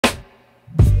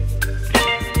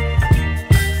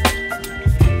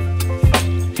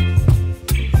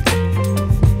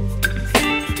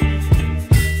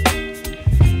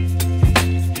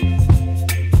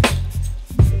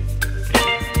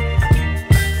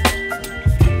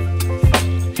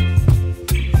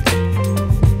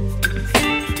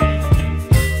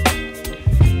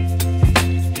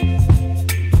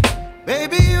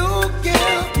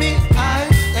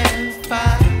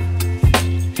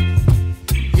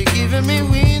giving me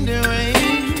wind and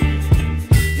rain.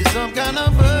 You're some kind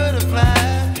of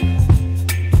butterfly.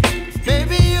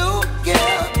 Baby, you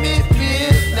give me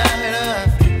midnight.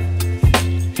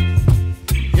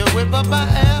 You whip up my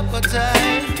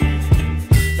appetite.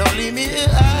 Don't leave me here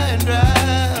high and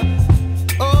dry.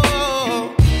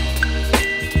 Oh,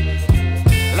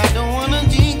 well, I don't wanna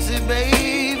jinx it,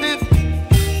 baby,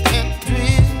 and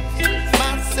twist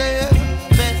myself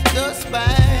at the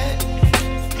spine.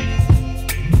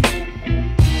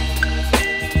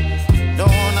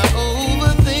 Don't wanna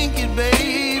overthink it,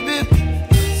 baby.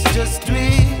 It's just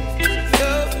twist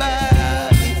your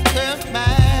body and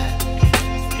mine.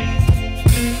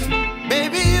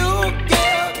 Baby, you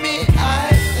give me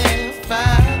ice and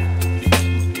fire.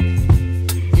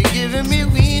 You're giving me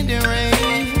wind and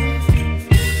rain.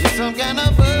 You're some kind of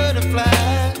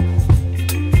butterfly.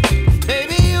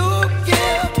 Baby, you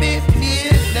give me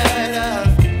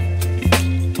midnight.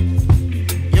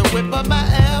 You whip up my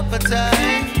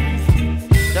appetite.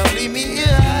 Don't leave me here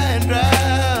high and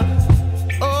dry.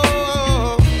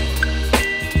 Oh,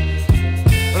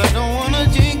 but I don't wanna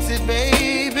jinx it,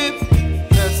 baby.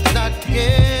 Let's not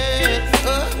get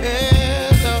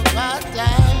ahead of my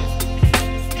time.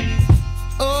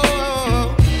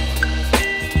 Oh,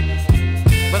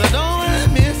 but I don't wanna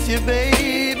miss you,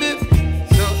 baby.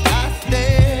 So I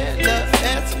stand up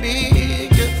and speak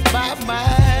just my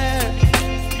mind.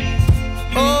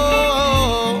 Oh.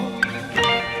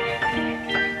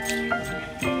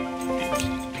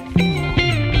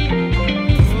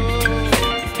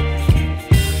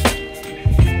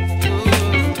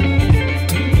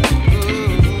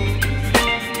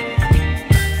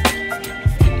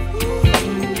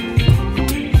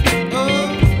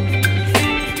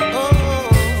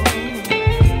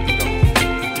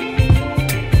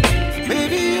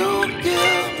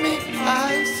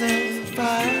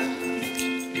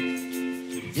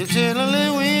 You're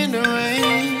chilling wind and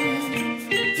rain.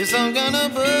 You're some kind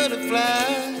of butterfly.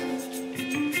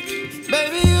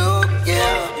 Baby, you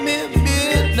give me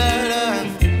midnight.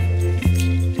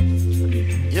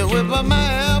 You whip up my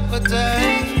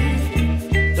appetite.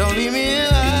 Don't leave me here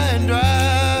high and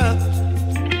dry.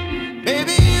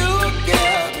 Baby, you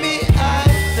give me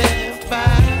ice and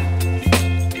fire.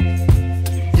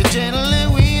 You're channeling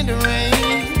wind and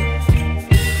rain.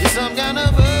 You're some kind of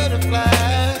butterfly.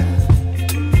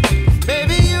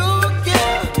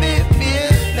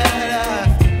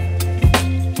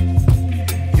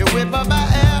 Whip up my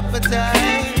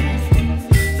appetite.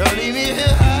 Don't leave me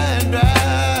here high and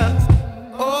dry.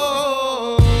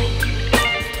 Oh,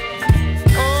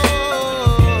 oh,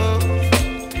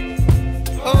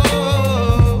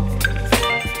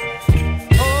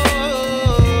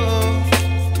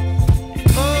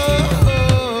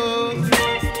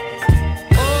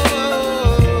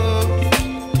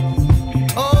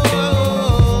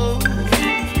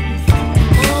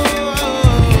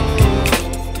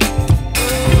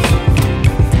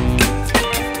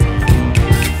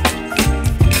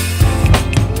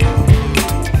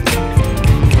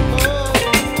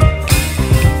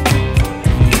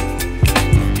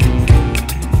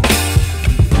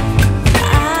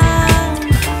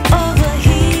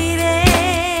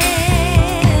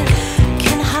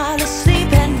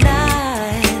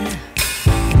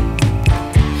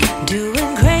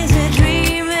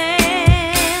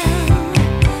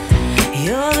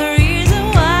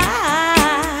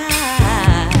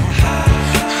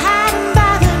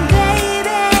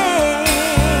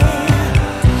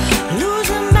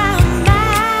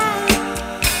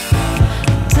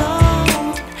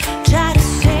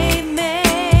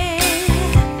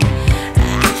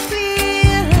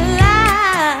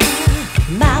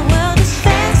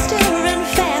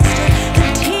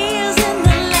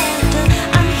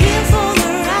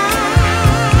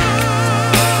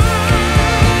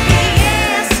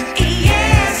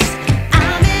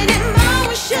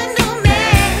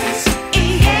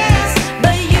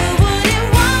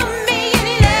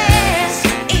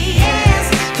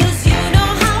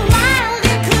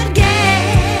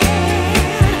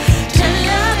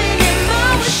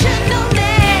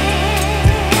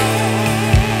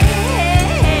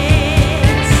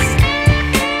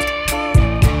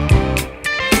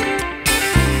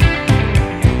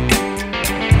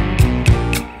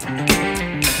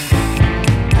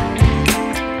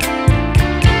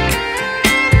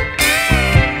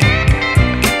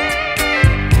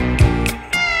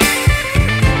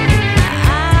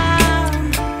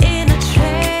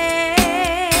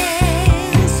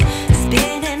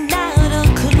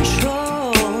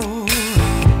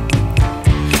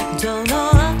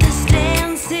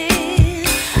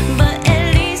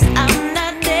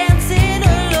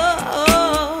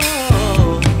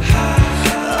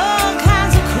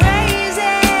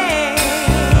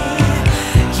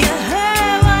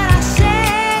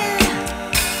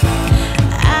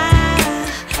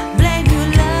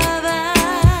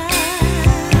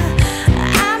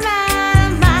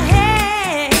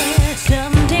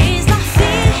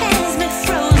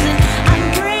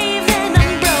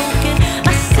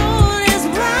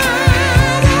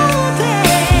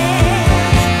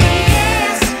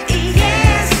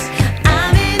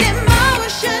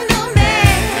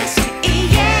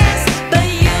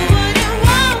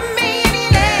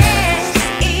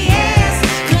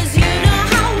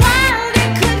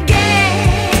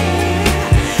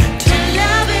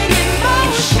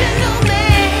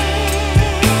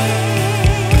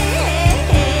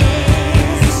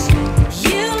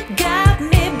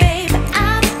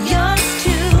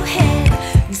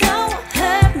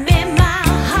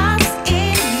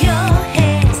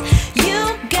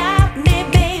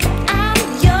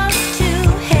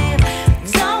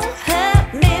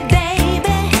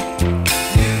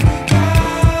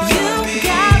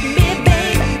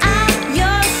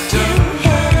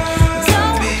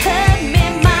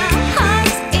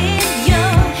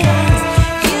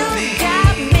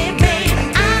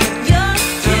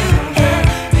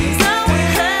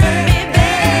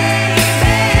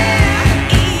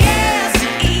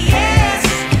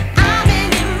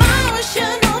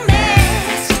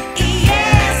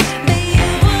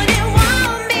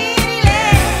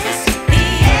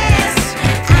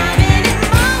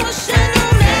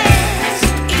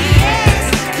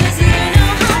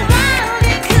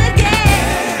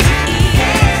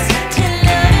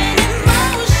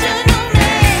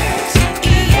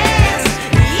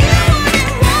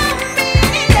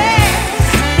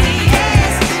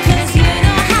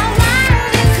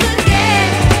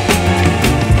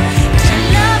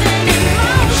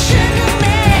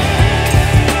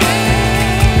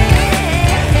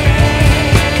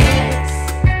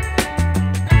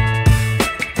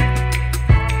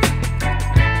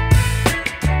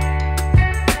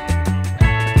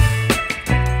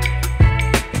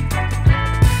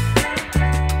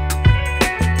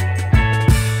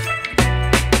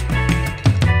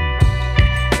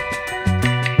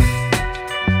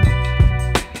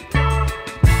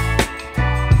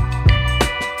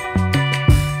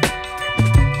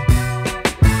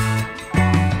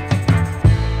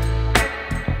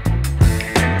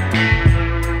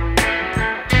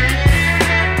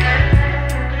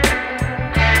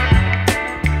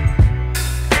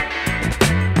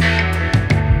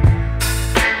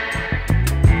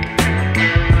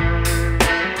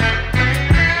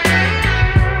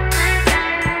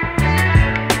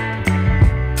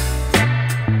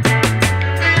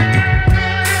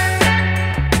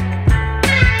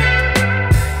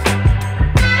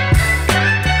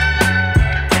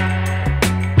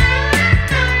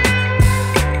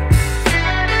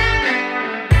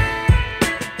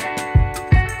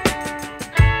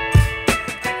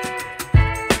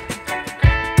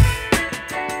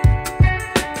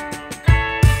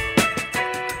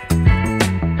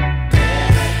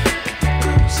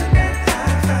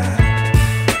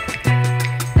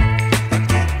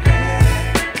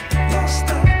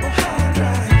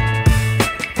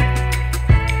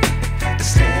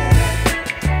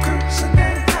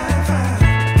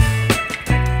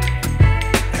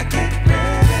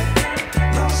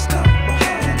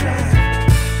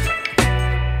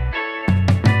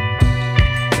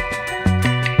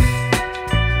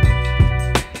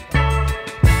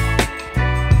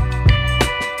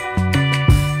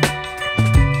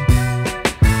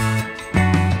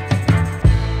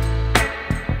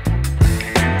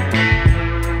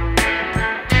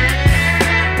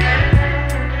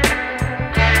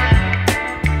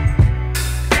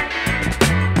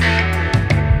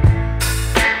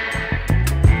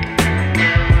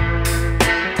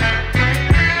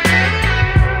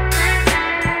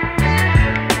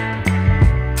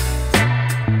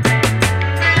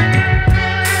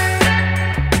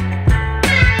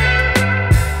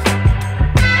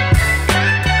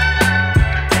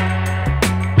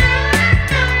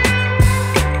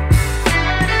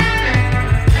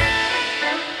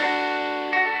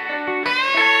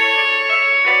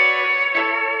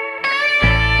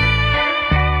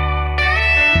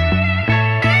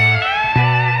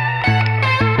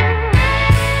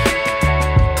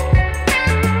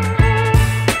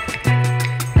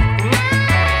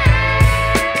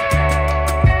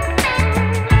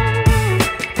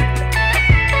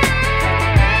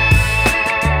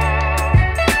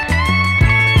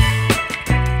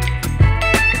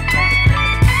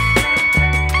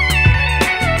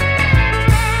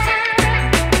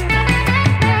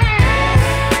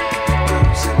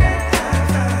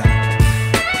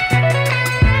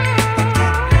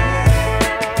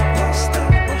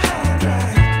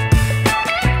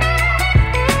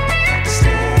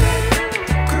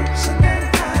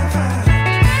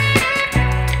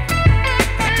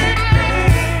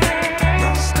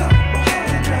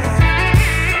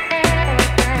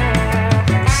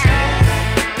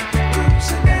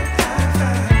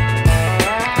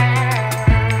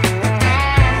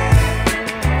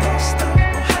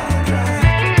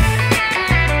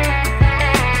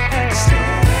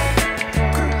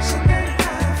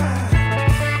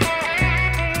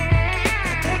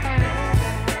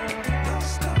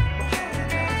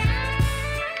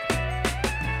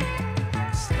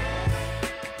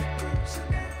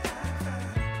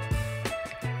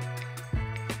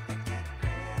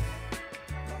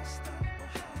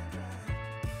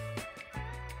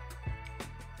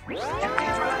 You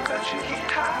can run, but you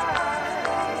can't hide.